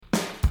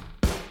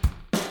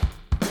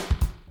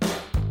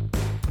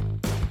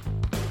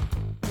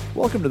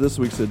Welcome to this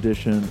week's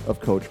edition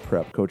of Coach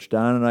Prep. Coach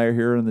Don and I are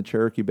here in the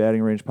Cherokee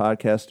Batting Range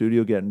podcast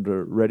studio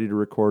ready to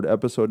record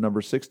episode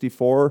number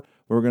 64.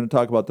 We're going to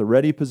talk about the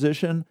ready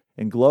position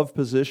and glove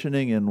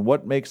positioning and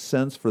what makes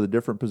sense for the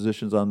different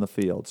positions on the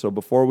field. So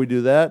before we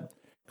do that,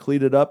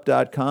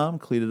 CleatItUp.com.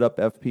 CleatItUp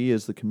FP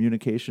is the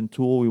communication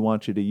tool we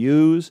want you to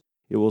use.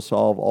 It will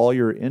solve all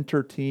your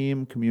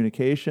inter-team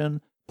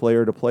communication,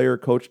 player to player,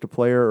 coach to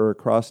player, or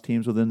across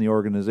teams within the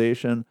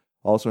organization.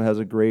 Also has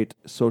a great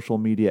social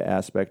media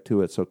aspect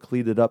to it, so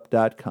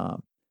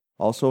CleatItUp.com.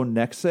 Also,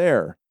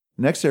 Nexair.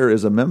 Nexair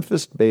is a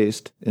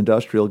Memphis-based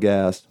industrial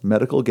gas,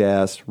 medical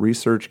gas,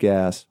 research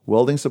gas,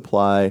 welding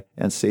supply,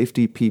 and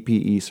safety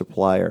PPE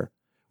supplier.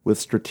 With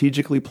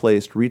strategically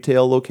placed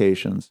retail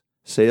locations,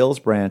 sales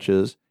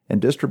branches, and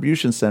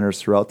distribution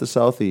centers throughout the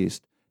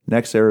Southeast,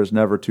 Nexair is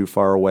never too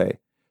far away.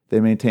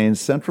 They maintain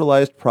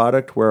centralized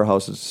product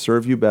warehouses to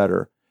serve you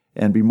better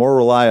and be more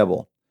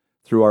reliable.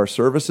 Through our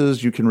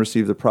services, you can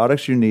receive the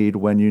products you need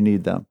when you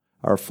need them.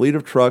 Our fleet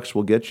of trucks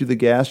will get you the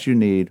gas you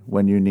need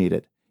when you need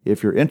it.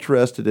 If you're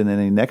interested in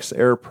any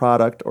Nexair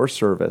product or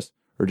service,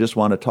 or just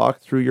want to talk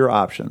through your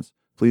options,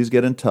 please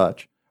get in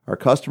touch. Our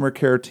customer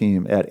care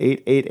team at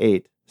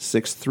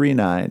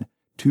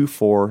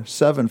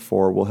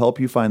 888-639-2474 will help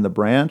you find the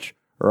branch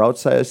or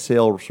outside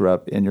sales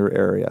rep in your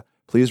area.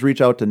 Please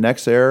reach out to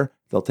Nexair.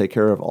 They'll take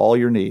care of all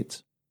your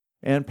needs.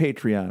 And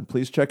Patreon.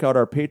 Please check out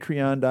our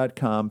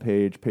patreon.com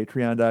page,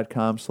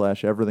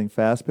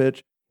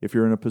 patreon.com/everythingfastpitch. If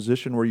you're in a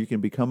position where you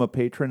can become a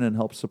patron and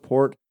help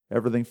support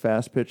Everything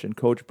Fast Pitch and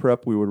Coach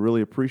Prep, we would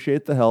really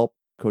appreciate the help.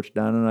 Coach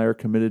Don and I are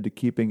committed to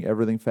keeping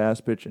Everything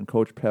Fast Pitch and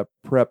Coach Prep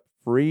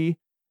free.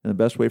 And the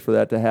best way for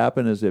that to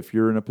happen is if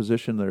you're in a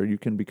position where you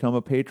can become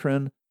a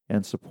patron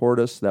and support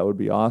us, that would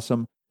be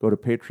awesome. Go to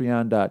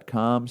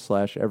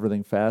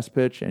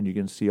patreon.com/everythingfastpitch and you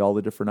can see all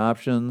the different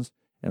options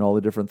and all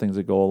the different things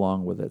that go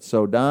along with it.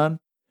 So Don,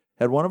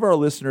 had one of our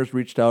listeners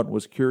reached out and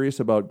was curious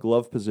about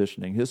glove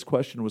positioning. His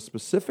question was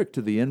specific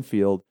to the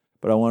infield,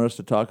 but I want us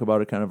to talk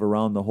about it kind of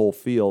around the whole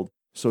field.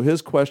 So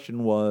his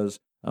question was,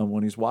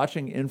 when he's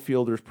watching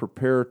infielders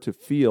prepare to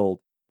field,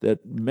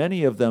 that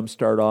many of them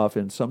start off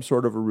in some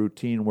sort of a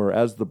routine where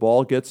as the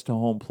ball gets to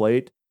home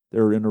plate,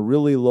 they're in a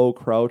really low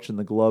crouch and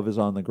the glove is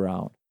on the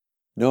ground.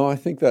 No, I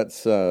think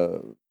that's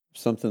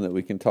something that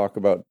we can talk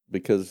about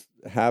because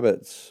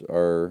habits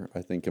are,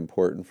 I think,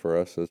 important for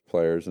us as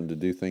players, and to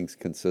do things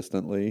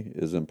consistently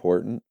is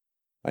important.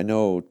 I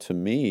know, to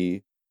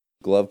me,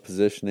 glove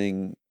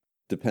positioning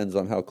depends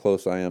on how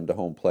close I am to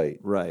home plate.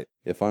 Right.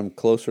 If I'm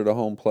closer to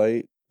home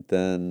plate,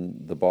 then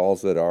the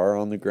balls that are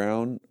on the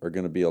ground are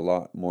going to be a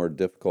lot more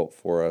difficult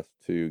for us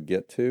to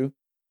get to.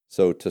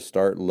 So to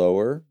start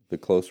lower, the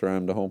closer I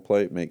am to home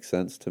plate makes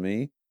sense to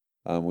me.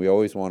 We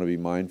always want to be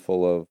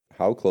mindful of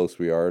how close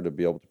we are to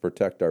be able to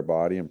protect our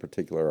body, in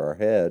particular our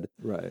head.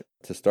 Right.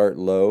 To start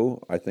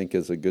low, I think,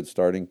 is a good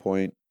starting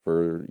point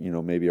for,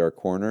 maybe our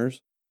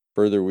corners.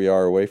 Further we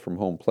are away from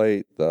home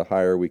plate, the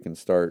higher we can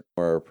start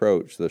our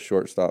approach. The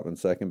shortstop and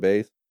second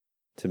base,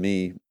 to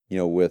me,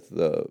 with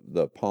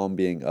the palm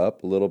being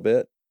up a little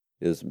bit,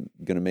 is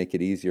going to make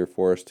it easier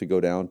for us to go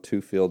down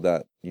to field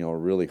that,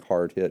 really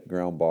hard hit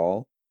ground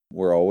ball.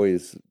 We're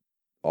always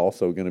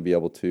also going to be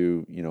able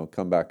to,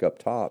 come back up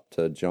top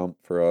to jump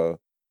for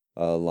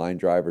a line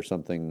drive or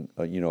something,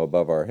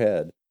 above our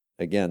head.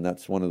 Again,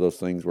 that's one of those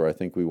things where I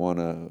think we want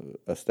to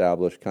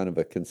establish kind of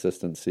a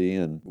consistency.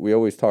 And we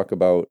always talk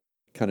about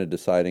kind of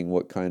deciding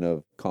what kind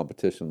of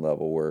competition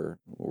level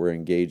we're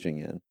engaging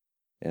in.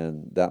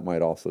 And that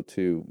might also,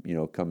 too,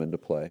 come into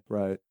play.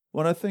 Right.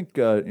 Well, I think,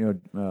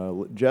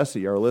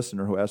 Jesse, our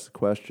listener who asked the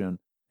question,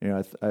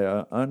 I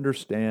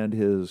understand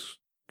his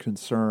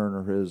concern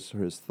or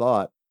his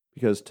thought,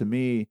 because to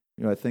me,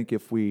 I think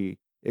if we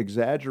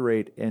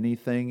exaggerate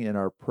anything in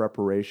our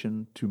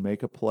preparation to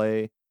make a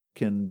play,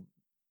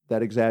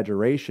 that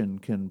exaggeration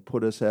can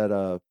put us at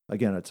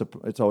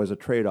it's always a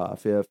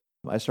trade-off. If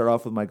I start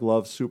off with my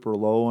glove super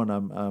low and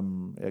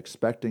I'm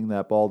expecting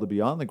that ball to be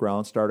on the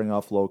ground, starting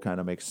off low kind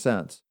of makes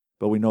sense.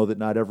 But we know that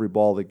not every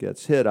ball that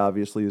gets hit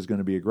obviously is going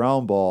to be a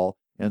ground ball.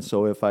 And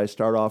so if I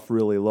start off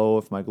really low,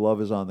 if my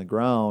glove is on the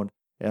ground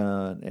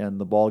and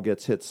the ball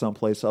gets hit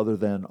someplace other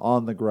than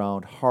on the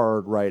ground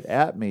hard right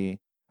at me,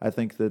 I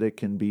think that it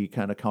can be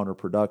kind of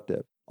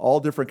counterproductive.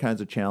 All different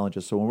kinds of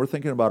challenges. So when we're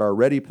thinking about our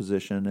ready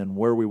position and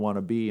where we want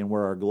to be and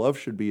where our glove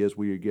should be as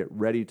we get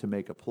ready to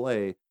make a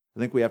play, I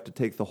think we have to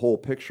take the whole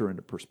picture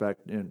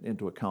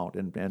into account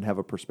and have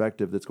a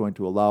perspective that's going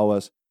to allow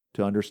us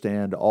to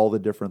understand all the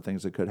different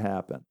things that could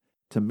happen.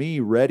 To me,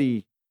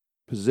 ready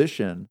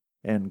position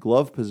and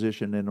glove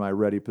position in my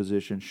ready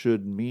position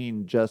should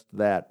mean just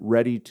that,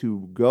 ready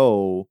to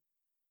go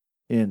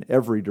in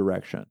every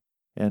direction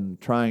and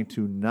trying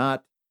to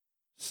not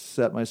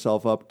set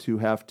myself up to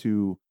have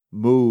to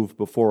move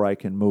before I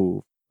can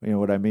move. You know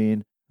what I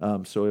mean?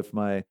 So if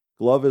my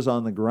glove is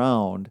on the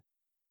ground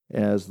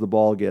as the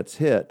ball gets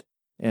hit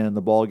and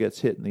the ball gets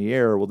hit in the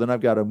air, well, then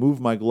I've got to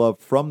move my glove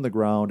from the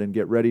ground and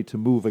get ready to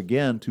move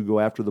again to go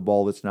after the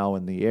ball that's now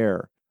in the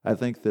air. I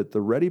think that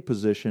the ready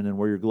position and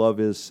where your glove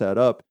is set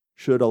up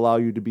should allow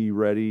you to be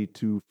ready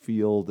to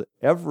field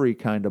every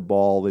kind of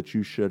ball that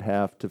you should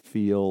have to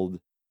field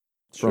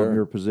from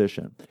your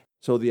position.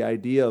 So the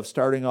idea of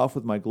starting off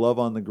with my glove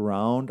on the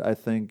ground, I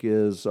think,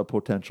 is a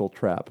potential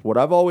trap. What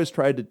I've always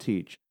tried to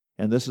teach,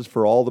 and this is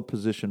for all the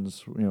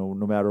positions, no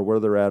matter where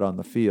they're at on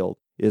the field,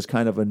 is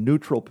kind of a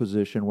neutral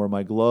position where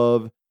my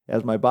glove,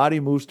 as my body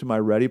moves to my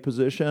ready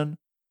position,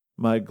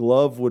 my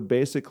glove would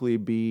basically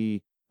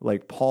be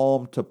like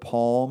palm to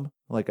palm,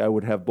 like I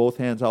would have both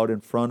hands out in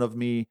front of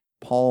me,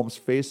 palms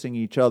facing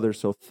each other,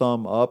 so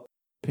thumb up,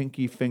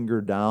 pinky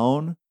finger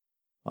down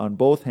on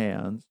both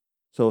hands.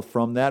 So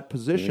from that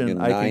position,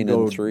 I can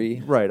go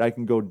 3. Right, I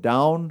can go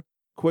down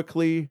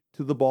quickly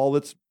to the ball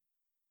that's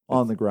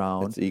on the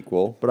ground. It's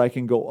equal. But I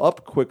can go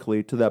up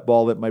quickly to that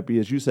ball that might be,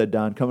 as you said,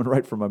 Don, coming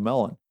right from my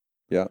melon.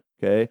 Yeah.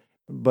 Okay.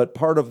 But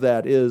part of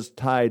that is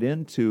tied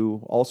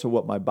into also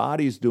what my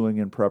body's doing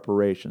in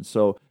preparation.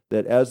 So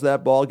that as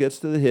that ball gets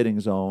to the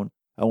hitting zone,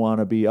 I want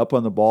to be up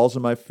on the balls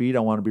of my feet. I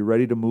want to be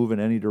ready to move in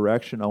any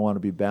direction. I want to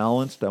be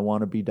balanced. I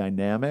want to be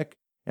dynamic.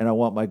 And I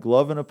want my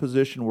glove in a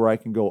position where I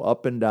can go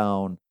up and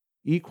down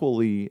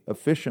equally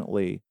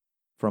efficiently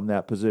from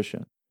that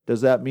position.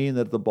 Does that mean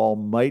that the ball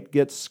might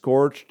get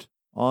scorched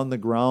on the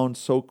ground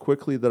so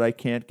quickly that I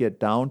can't get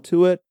down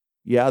to it?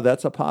 Yeah,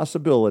 that's a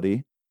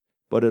possibility.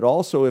 But it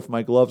also, if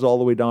my glove's all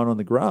the way down on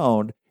the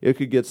ground, it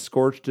could get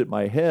scorched at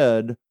my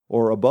head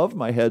or above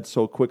my head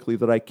so quickly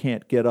that I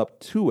can't get up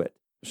to it.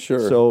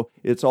 Sure. So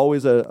it's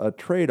always a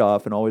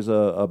trade-off and always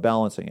a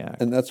balancing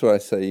act. And that's what I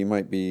say. You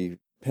might be,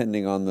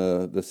 depending on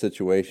the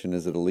situation,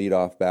 is it a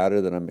leadoff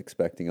batter that I'm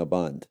expecting a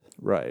bunt?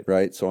 Right.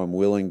 Right. So I'm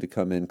willing to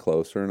come in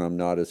closer, and I'm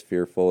not as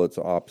fearful. It's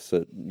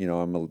opposite.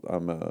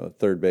 I'm a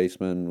third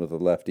baseman with a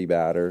lefty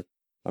batter.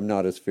 I'm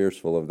not as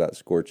fearful of that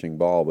scorching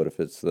ball. But if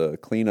it's the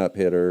cleanup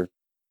hitter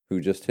who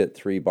just hit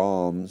 3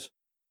 bombs,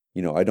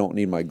 I don't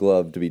need my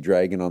glove to be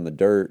dragging on the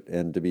dirt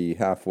and to be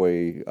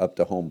halfway up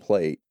to home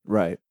plate.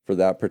 Right. For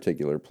that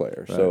particular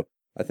player. Right. So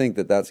I think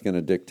that's going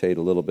to dictate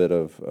a little bit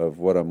of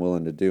what I'm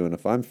willing to do. And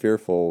if I'm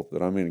fearful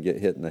that I'm going to get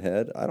hit in the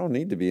head, I don't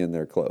need to be in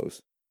there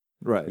close.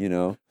 Right.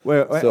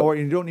 Well, or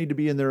you don't need to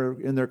be in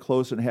there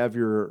close and have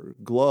your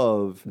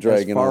glove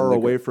dragging as far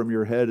away from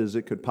your head as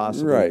it could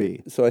possibly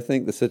be. So I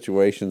think the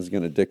situation is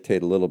going to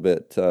dictate a little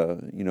bit,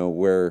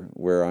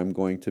 where I'm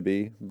going to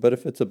be. But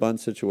if it's a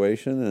bunt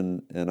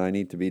situation and I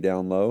need to be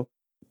down low,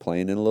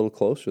 playing in a little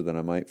closer than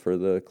I might for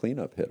the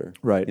cleanup hitter.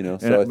 Right.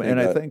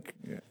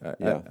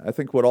 I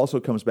think what also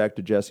comes back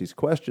to Jesse's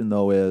question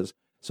though is,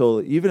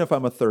 so even if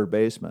I'm a third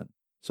baseman,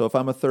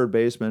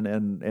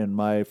 and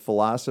my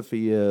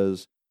philosophy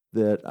is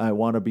that I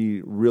want to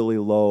be really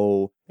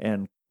low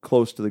and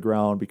close to the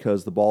ground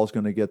because the ball's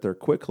going to get there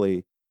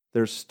quickly,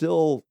 there's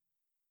still,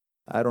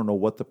 I don't know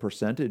what the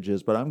percentage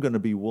is, but I'm going to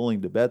be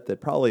willing to bet that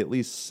probably at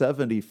least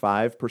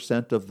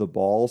 75% of the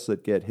balls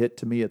that get hit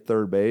to me at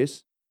third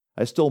base,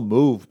 I still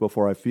move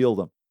before I field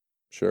them.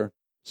 Sure.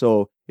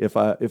 So if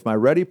my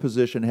ready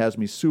position has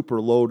me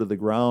super low to the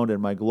ground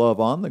and my glove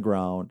on the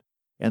ground,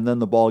 and then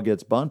the ball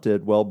gets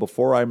bunted, well,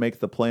 before I make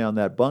the play on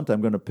that bunt, I'm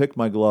going to pick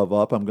my glove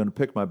up, I'm going to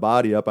pick my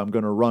body up, I'm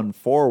going to run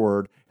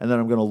forward, and then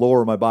I'm going to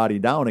lower my body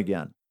down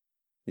again.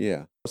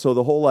 Yeah. So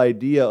the whole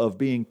idea of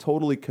being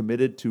totally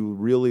committed to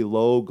really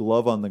low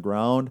glove on the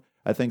ground,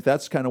 I think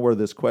that's kind of where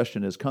this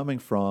question is coming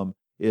from,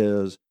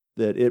 is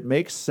that it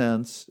makes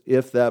sense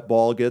if that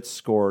ball gets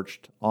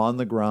scorched on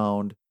the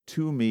ground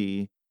to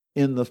me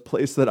in the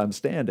place that I'm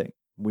standing.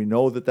 We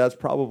know that that's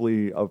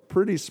probably a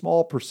pretty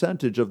small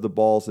percentage of the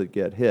balls that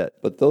get hit.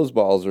 But those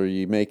balls are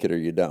you make it or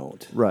you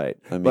don't. Right.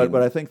 But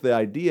I think the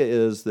idea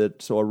is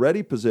that, so a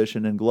ready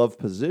position and glove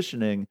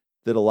positioning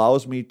that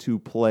allows me to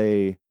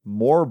play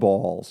more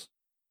balls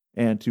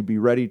and to be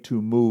ready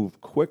to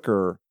move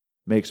quicker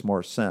makes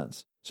more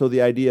sense. So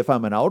the idea, if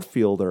I'm an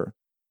outfielder,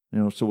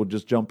 so we'll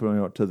just jump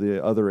to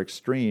the other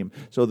extreme.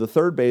 So the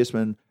third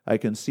baseman, I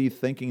can see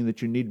thinking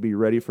that you need to be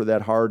ready for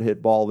that hard hit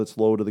ball that's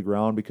low to the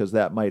ground because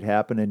that might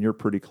happen and you're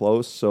pretty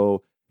close.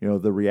 So,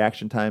 the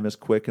reaction time is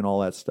quick and all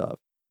that stuff.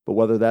 But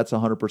whether that's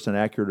 100%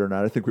 accurate or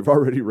not, I think we've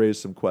already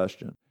raised some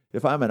question.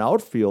 If I'm an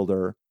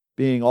outfielder,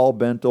 being all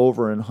bent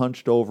over and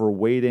hunched over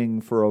waiting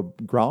for a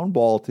ground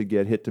ball to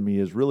get hit to me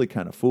is really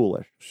kind of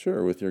foolish.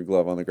 Sure, with your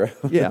glove on the ground.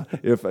 Yeah,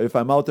 if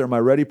I'm out there, my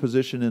ready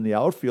position in the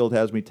outfield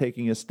has me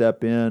taking a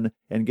step in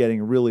and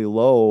getting really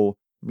low,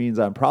 means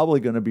I'm probably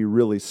going to be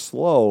really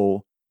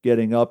slow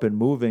getting up and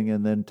moving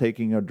and then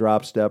taking a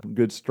drop step,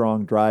 good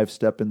strong drive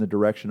step in the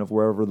direction of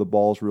wherever the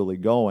ball's really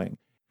going.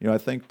 I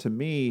think to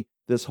me,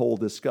 this whole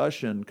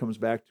discussion comes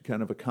back to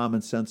kind of a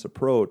common sense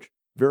approach.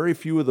 Very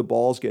few of the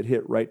balls get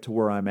hit right to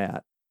where I'm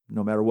at,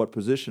 no matter what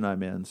position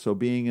I'm in. So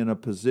being in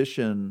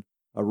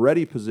a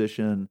ready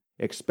position,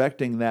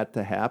 expecting that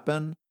to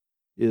happen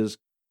is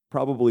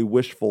probably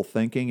wishful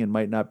thinking and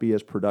might not be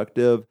as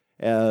productive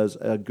as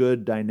a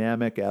good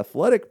dynamic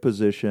athletic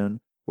position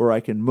where I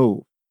can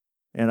move.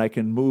 And I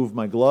can move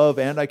my glove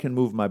and I can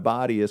move my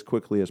body as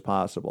quickly as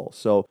possible.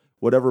 So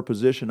whatever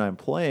position I'm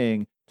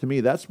playing, to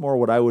me, that's more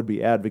what I would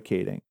be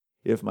advocating.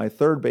 If my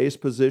third base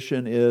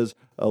position is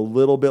a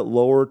little bit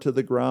lower to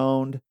the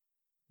ground,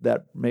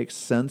 that makes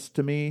sense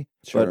to me,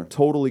 Sure. but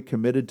totally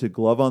committed to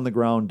glove on the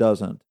ground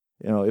doesn't.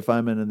 If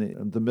I'm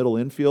in the middle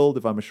infield,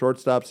 if I'm a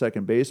shortstop,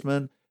 second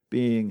baseman,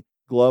 being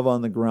glove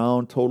on the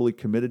ground, totally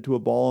committed to a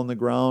ball on the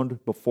ground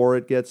before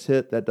it gets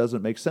hit, that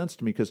doesn't make sense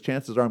to me because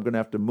chances are I'm going to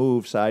have to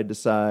move side to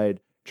side,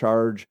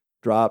 charge,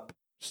 drop,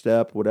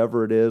 step,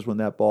 whatever it is when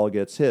that ball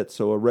gets hit.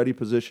 So a ready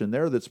position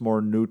there that's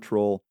more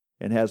neutral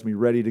and has me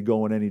ready to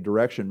go in any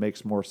direction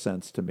makes more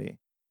sense to me.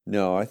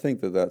 No, I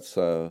think that's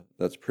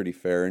pretty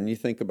fair. And you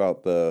think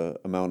about the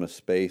amount of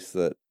space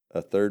that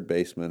a third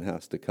baseman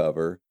has to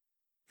cover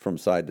from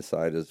side to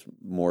side is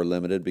more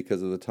limited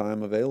because of the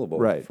time available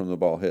from the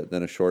ball hit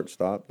than a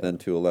shortstop, than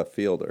to a left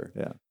fielder.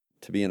 Yeah.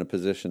 To be in a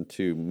position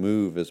to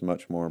move is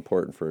much more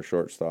important for a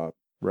shortstop.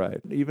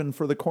 Right. Even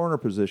for the corner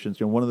positions,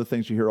 one of the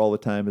things you hear all the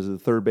time is the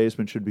third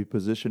baseman should be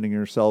positioning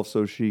herself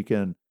so she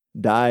can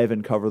dive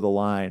and cover the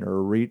line,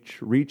 or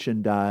reach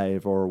and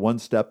dive, or one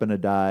step and a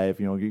dive.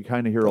 You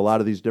kind of hear a lot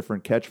of these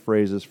different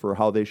catchphrases for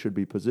how they should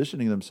be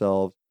positioning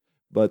themselves.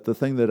 But the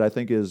thing that I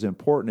think is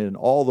important in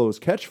all those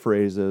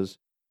catchphrases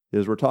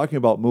is we're talking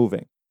about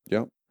moving.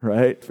 Yep.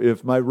 Right?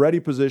 If my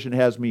ready position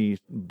has me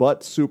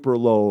butt super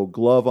low,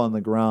 glove on the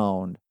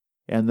ground,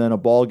 and then a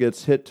ball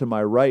gets hit to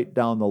my right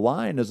down the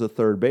line as a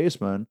third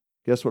baseman,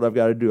 guess what I've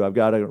got to do? I've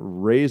got to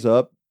raise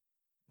up,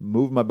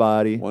 move my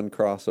body. One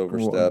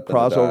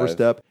crossover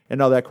step. And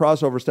now that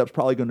crossover step's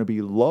probably going to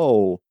be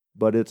low,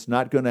 but it's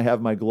not going to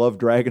have my glove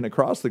dragging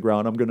across the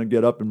ground. I'm going to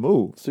get up and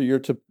move. So you're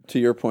to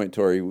your point,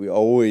 Tori, we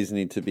always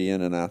need to be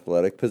in an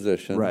athletic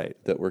position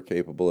that we're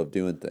capable of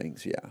doing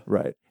things. Yeah.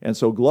 Right. And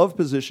so glove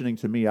positioning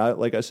to me,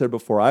 like I said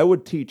before, I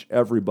would teach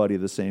everybody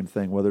the same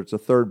thing, whether it's a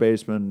third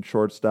baseman,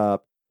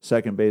 shortstop,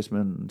 second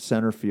baseman,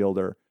 center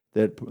fielder,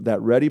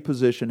 that ready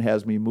position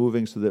has me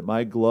moving so that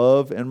my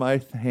glove and my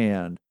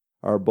hand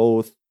are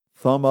both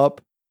thumb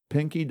up,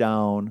 pinky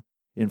down,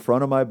 in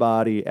front of my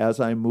body as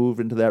I move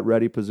into that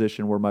ready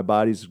position where my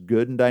body's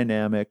good and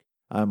dynamic.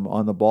 I'm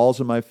on the balls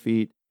of my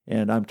feet,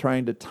 and I'm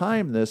trying to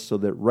time this so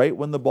that right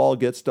when the ball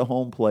gets to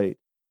home plate,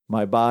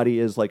 my body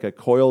is like a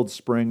coiled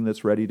spring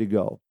that's ready to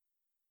go.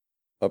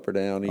 Up or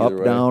down, either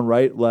way. Up, down,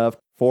 right, left,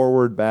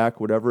 forward, back,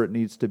 whatever it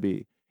needs to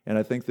be. And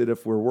I think that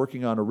if we're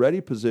working on a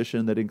ready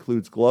position that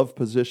includes glove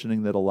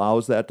positioning that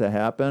allows that to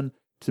happen,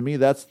 to me,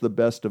 that's the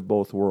best of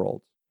both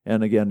worlds.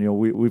 And again,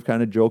 we've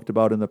kind of joked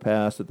about in the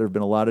past that there have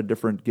been a lot of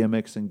different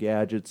gimmicks and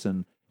gadgets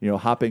and,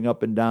 hopping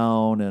up and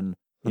down and,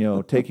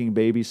 taking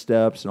baby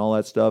steps and all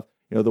that stuff.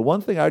 The one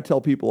thing I tell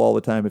people all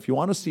the time, if you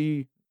want to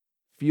see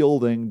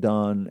fielding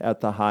done at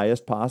the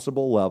highest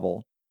possible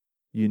level,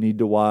 you need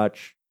to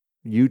watch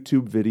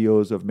YouTube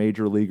videos of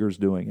major leaguers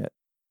doing it.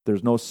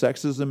 There's no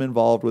sexism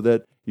involved with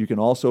it. You can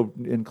also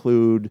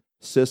include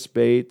Sis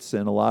Bates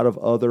and a lot of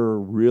other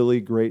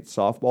really great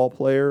softball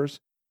players.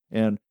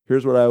 And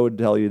here's what I would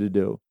tell you to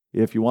do.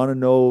 If you want to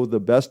know the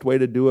best way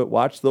to do it,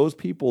 watch those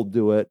people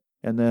do it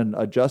and then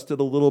adjust it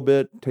a little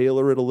bit,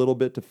 tailor it a little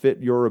bit to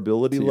fit your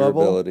ability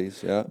level. Your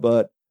abilities, yeah.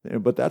 But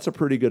that's a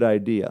pretty good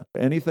idea.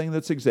 Anything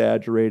that's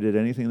exaggerated,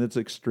 anything that's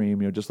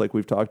extreme, just like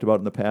we've talked about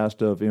in the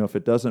past of, if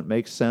it doesn't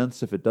make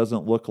sense, if it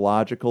doesn't look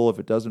logical, if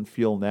it doesn't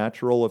feel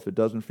natural, if it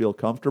doesn't feel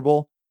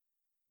comfortable,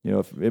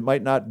 if it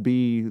might not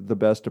be the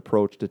best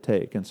approach to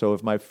take. And so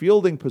if my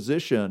fielding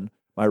position,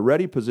 my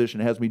ready position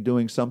has me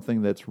doing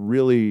something that's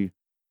really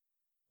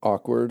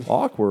awkward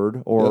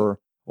or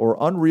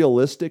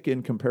unrealistic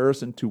in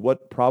comparison to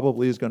what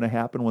probably is going to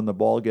happen when the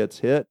ball gets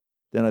hit,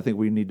 then I think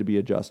we need to be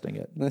adjusting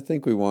it. And I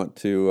think we want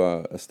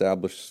to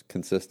establish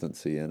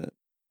consistency in it.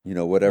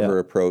 Whatever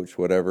approach,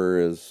 whatever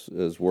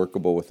is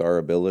workable with our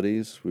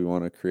abilities, we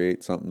want to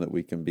create something that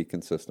we can be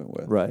consistent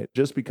with. Right.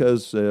 Just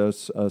because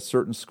a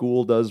certain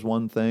school does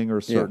one thing or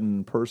a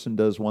certain person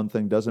does one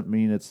thing doesn't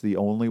mean it's the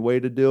only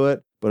way to do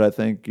it. But I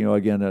think,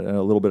 again,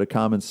 a little bit of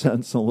common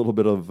sense, a little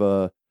bit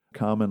of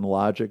common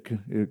logic,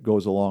 it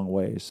goes a long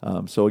ways.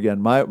 So again,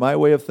 my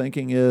way of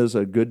thinking is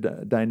a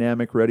good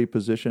dynamic ready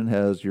position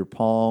has your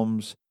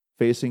palms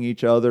facing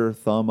each other,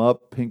 thumb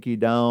up, pinky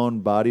down,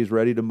 body's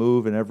ready to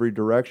move in every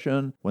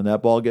direction. When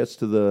that ball gets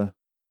to the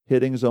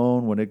hitting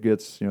zone, when it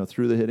gets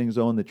through the hitting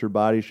zone, that your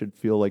body should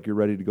feel like you're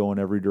ready to go in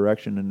every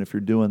direction. And if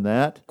you're doing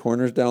that,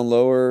 corners down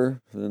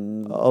lower,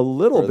 then a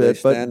little bit,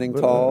 standing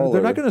tall.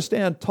 They're not going to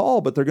stand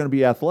tall, but they're going to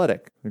be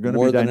athletic. They're going to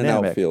be dynamic. More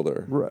than an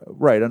outfielder,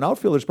 right? An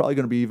outfielder's probably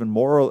going to be even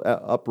more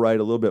upright,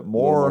 a little bit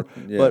more,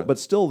 but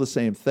still the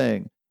same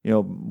thing.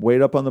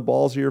 Weight up on the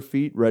balls of your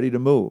feet, ready to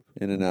move.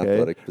 In an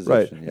athletic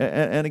position. Right. Yeah.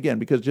 And again,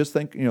 because just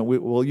think,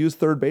 we'll use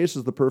third base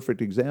as the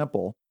perfect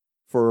example.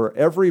 For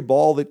every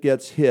ball that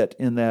gets hit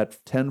in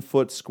that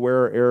 10-foot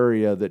square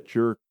area that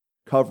you're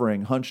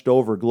covering, hunched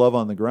over, glove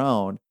on the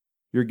ground,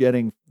 you're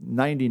getting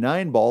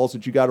 99 balls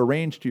that you got to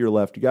range to your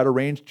left, you got to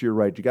range to your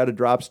right, you got to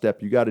drop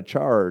step, you got to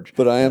charge.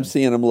 But I am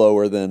seeing them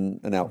lower than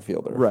an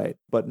outfielder. Right,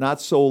 but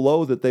not so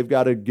low that they've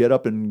got to get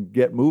up and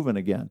get moving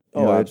again.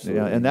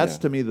 Absolutely. And that's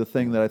to me the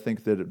thing that I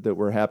think that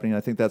we're happening.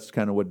 I think that's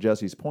kind of what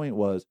Jesse's point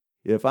was.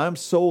 If I'm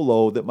so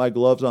low that my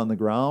glove's on the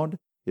ground,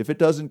 if it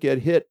doesn't get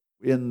hit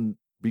in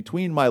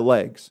between my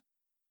legs,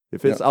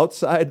 if it's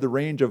outside the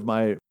range of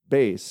my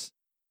base,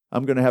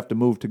 I'm going to have to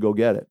move to go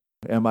get it.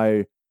 Am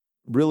I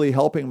really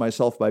helping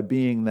myself by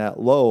being that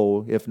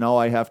low if now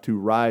I have to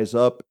rise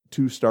up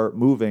to start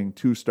moving,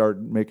 to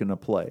start making a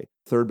play?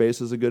 Third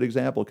base is a good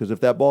example, because if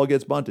that ball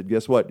gets bunted,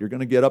 guess what? You're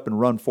going to get up and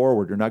run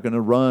forward. You're not going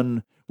to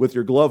run with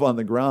your glove on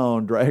the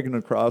ground, dragging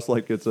across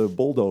like it's a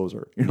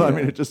bulldozer. I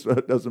mean, it just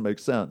doesn't make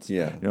sense.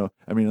 Yeah.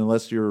 I mean,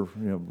 unless you're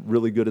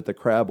really good at the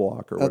crab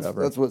walk or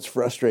whatever. That's what's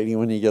frustrating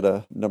when you get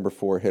a number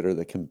 4 hitter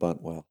that can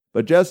bunt well.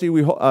 But Jesse,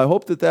 I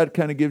hope that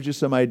kind of gives you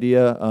some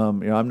idea.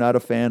 I'm not a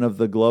fan of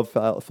the glove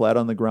flat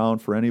on the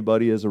ground for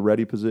anybody as a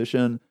ready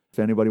position. If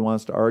anybody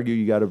wants to argue,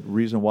 you got a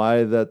reason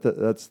why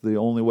that's the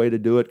only way to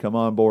do it, come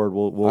on board.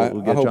 We'll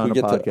get you on a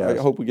podcast.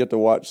 I hope we get to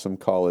watch some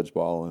college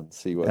ball and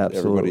see what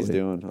everybody's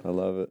doing. I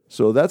love it.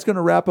 So that's going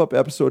to wrap up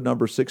episode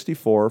number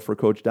 64 for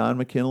Coach Don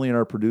McKinley and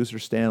our producer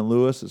Stan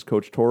Lewis as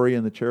Coach Torrey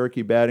in the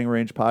Cherokee Batting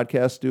Range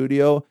podcast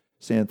studio.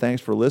 Saying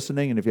thanks for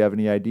listening, and if you have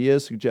any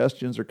ideas,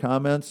 suggestions, or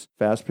comments,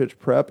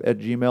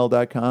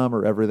 fastpitchprep@gmail.com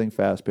or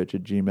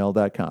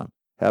everythingfastpitch@gmail.com.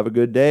 Have a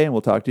good day, and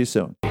we'll talk to you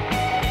soon.